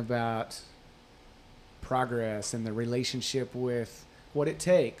thinking about progress and the relationship with what it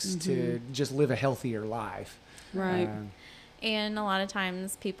takes to just live a healthier life. Right. And a lot of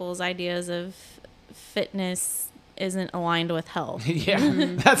times people's ideas of fitness isn't aligned with health. Yeah,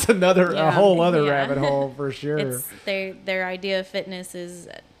 that's a Yeah. whole other Yeah. rabbit hole for sure. It's their idea of fitness is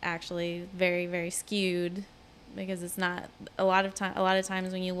actually very, very skewed because it's not a lot of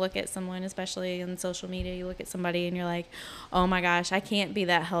times when you look at someone, especially on social media, you look at somebody and you're like, oh my gosh, I can't be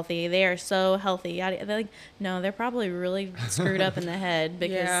that healthy. They are so healthy. They're like, no, they're probably really screwed up in the head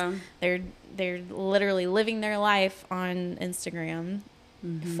because they're literally living their life on Instagram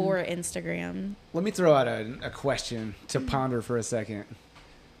for Instagram. Let me throw out a question to ponder for a second.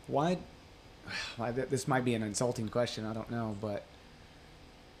 Why this might be an insulting question, I don't know, but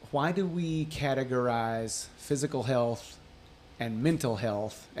why do we categorize physical health and mental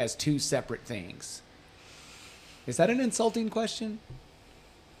health as two separate things? Is that an insulting question?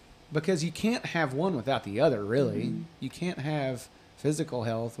 Because you can't have one without the other, really. You can't have physical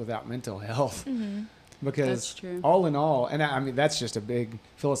health without mental health. Because That's true. all in all, and I mean, that's just a big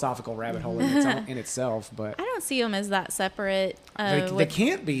philosophical rabbit hole in itself, but I don't see them as that separate. they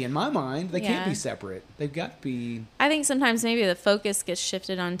can't be, in my mind. They can't be separate. They've got to be. I think sometimes maybe the focus gets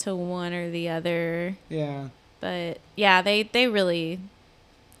shifted onto one or the other. Yeah. But yeah, they really,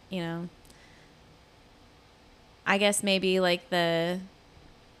 I guess maybe like maybe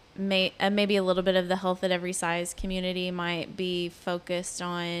a little bit of the health at every size community might be focused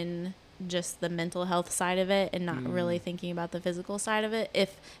on just the mental health side of it and not really thinking about the physical side of it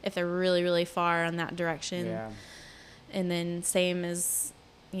if they're really, really far on that direction. Yeah. And then same as,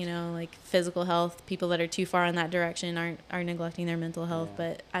 like physical health, people that are too far in that direction are neglecting their mental health.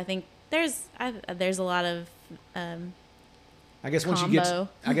 Yeah. But I think there's a lot of I guess once combo.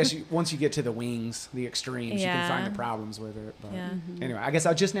 once you get to the wings, the extremes, you can find the problems with it. But Yeah. anyway, I guess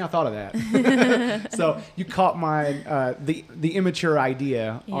I just now thought of that. So you caught my the immature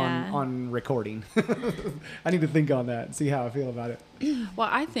idea on recording. I need to think on that and see how I feel about it. Well,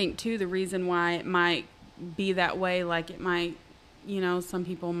 I think too the reason why it might be that way, like it might, some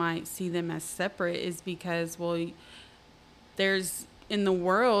people might see them as separate, is because there's in the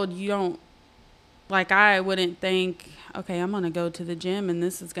world you don't. Like, I wouldn't think, okay, I'm going to go to the gym and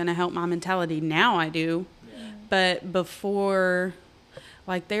this is going to help my mentality. Now I do. Yeah. But before,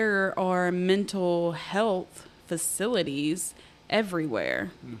 like, there are mental health facilities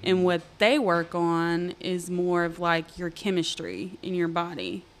everywhere. And what they work on is more of, like, your chemistry in your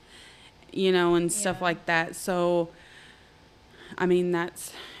body, and stuff like that. So, I mean,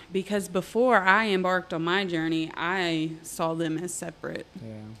 that's because before I embarked on my journey, I saw them as separate.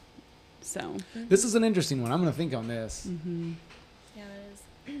 Yeah. So this is an interesting one. I'm going to think on this. Yeah, it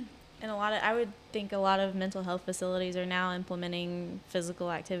is. And I would think a lot of mental health facilities are now implementing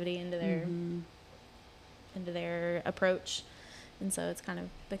physical activity into their approach, and so it's kind of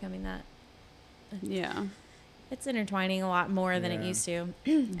becoming that. Yeah, it's intertwining a lot more than it used to,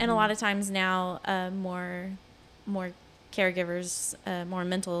 and a lot of times now, more caregivers, more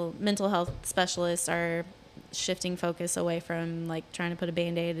mental health specialists are shifting focus away from like trying to put a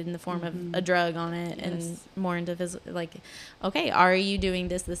Band-Aid in the form of a drug on it and more into like, okay, are you doing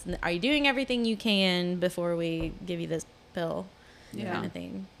this, and are you doing everything you can before we give you this pill kind of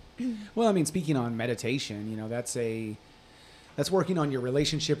thing. Well, I mean, speaking on meditation, that's working on your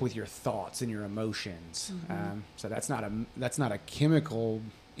relationship with your thoughts and your emotions. So that's not a chemical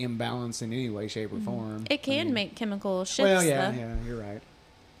imbalance in any way, shape, or form. It can make chemical shifts. Well, yeah, you're right.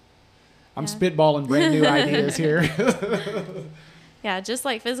 I'm spitballing brand new ideas here. Yeah, just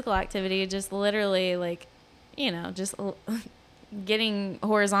like physical activity, just literally like, just getting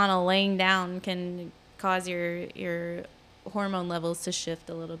horizontal, laying down can cause your hormone levels to shift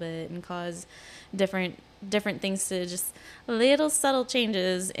a little bit and cause different things to just little subtle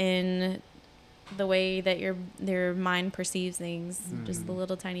changes in the way that your mind perceives things, just a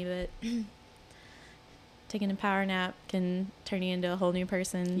little tiny bit. Taking a power nap can turn you into a whole new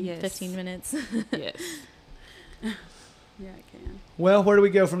person in 15 minutes. Yes. Yeah, it can. Well, where do we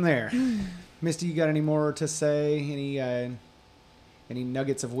go from there? Misty, you got any more to say? Any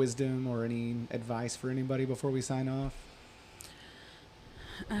nuggets of wisdom or any advice for anybody before we sign off?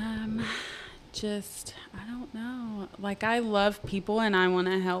 Just, I don't know. Like, I love people and I want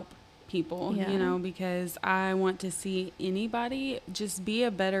to help people, because I want to see anybody just be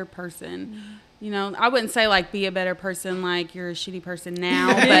a better person. I wouldn't say like be a better person like you're a shitty person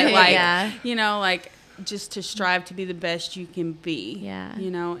now, but like, like just to strive to be the best you can be. Yeah.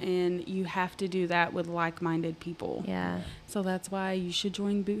 And you have to do that with like-minded people. Yeah. So that's why you should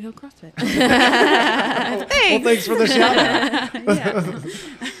join Boot Hill CrossFit. Well, thanks for the shout out.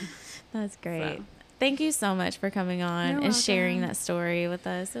 That's great. So. Thank you so much for coming on You're and sharing welcome. that story with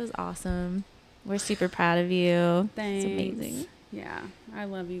us. It was awesome. We're super proud of you. Thanks. It's amazing. Yeah. I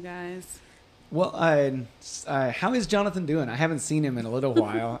love you guys. Well, how is Jonathan doing? I haven't seen him in a little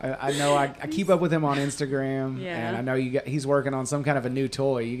while. I know I keep up with him on Instagram, Yeah. and I know he's working on some kind of a new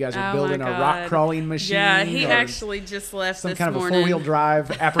toy. You guys are Oh, building my a rock God. crawling machine. Yeah, he or actually just left some this kind of morning. a 4-wheel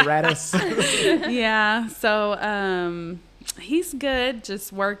drive apparatus. Yeah, so he's good,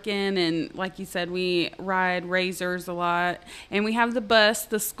 just working, and like you said, we ride razors a lot, and we have the bus,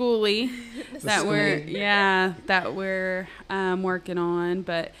 the schoolie, that we're working on.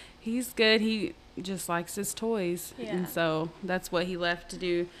 But he's good. He just likes his toys, Yeah. and so that's what he left to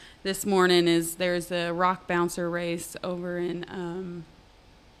do this morning. Is there's a rock bouncer race over in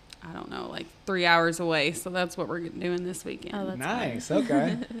I don't know, like 3 hours away. So that's what we're doing this weekend. Oh, that's Nice.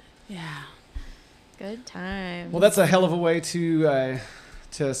 Okay. Yeah. Good time. Well, that's a hell of a way to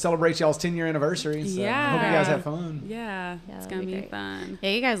celebrate y'all's 10-year anniversary. So I hope you guys have fun. Yeah, Yeah, it's that'll gonna be be great. fun. Yeah,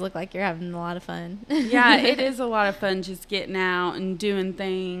 you guys look like you're having a lot of fun. Yeah, it is a lot of fun just getting out and doing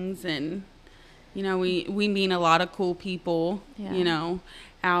things, and you know, we meet a lot of cool people, Yeah. you know,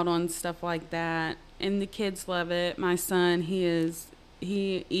 out on stuff like that, and the kids love it. My son,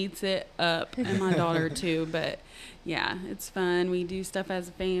 he eats it up, and my daughter too. But yeah, it's fun. We do stuff as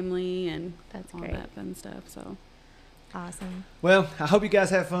a family and That's all great. that fun stuff. So Awesome. Well, I hope you guys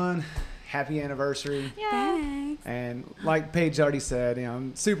have fun. Happy anniversary. Yeah. thanks. And like Paige already said, you know,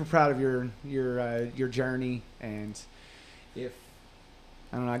 I'm super proud of your journey. And if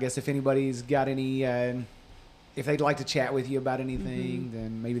I don't know, I guess if anybody's got any, if they'd like to chat with you about anything,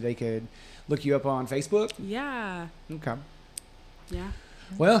 then maybe they could look you up on Facebook. Yeah, Okay. yeah.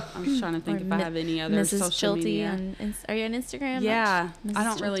 Well, I was trying to think Or if I have any other Mrs. social Schulte media. are you on Instagram? Yeah, Mrs. I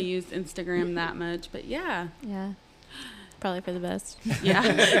don't really Schulte? use Instagram that much, but yeah, Yeah. Probably for the best. yeah,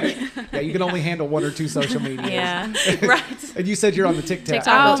 yeah, you can only handle one or two social media. Yeah. right. And you said you're on the TikTok.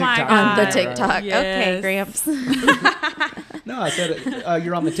 TikTok. the Oh my TikTok God. On the right? TikTok. Okay, Yes. Gramps. No, I said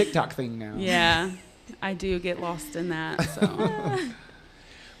you're on the TikTok thing now. Yeah, I do get lost in that. So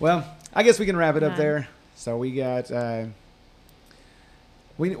Well, I guess we can wrap it up Yeah. there. So we got.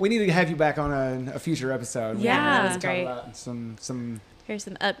 We need to have you back on a future episode. We Yeah. can That's talk great. about some. Here's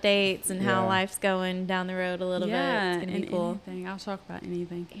some updates and how Yeah. life's going down the road a little yeah, bit. It's gonna be and cool. anything. I'll talk about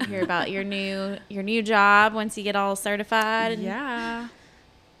anything. Hear about your new job once you get all certified. And Yeah,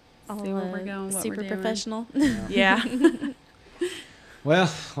 all, see where we're going, what super we're doing. professional. yeah.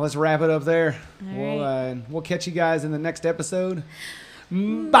 Well, let's wrap it up there. All We'll catch you guys in the next episode.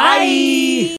 Bye.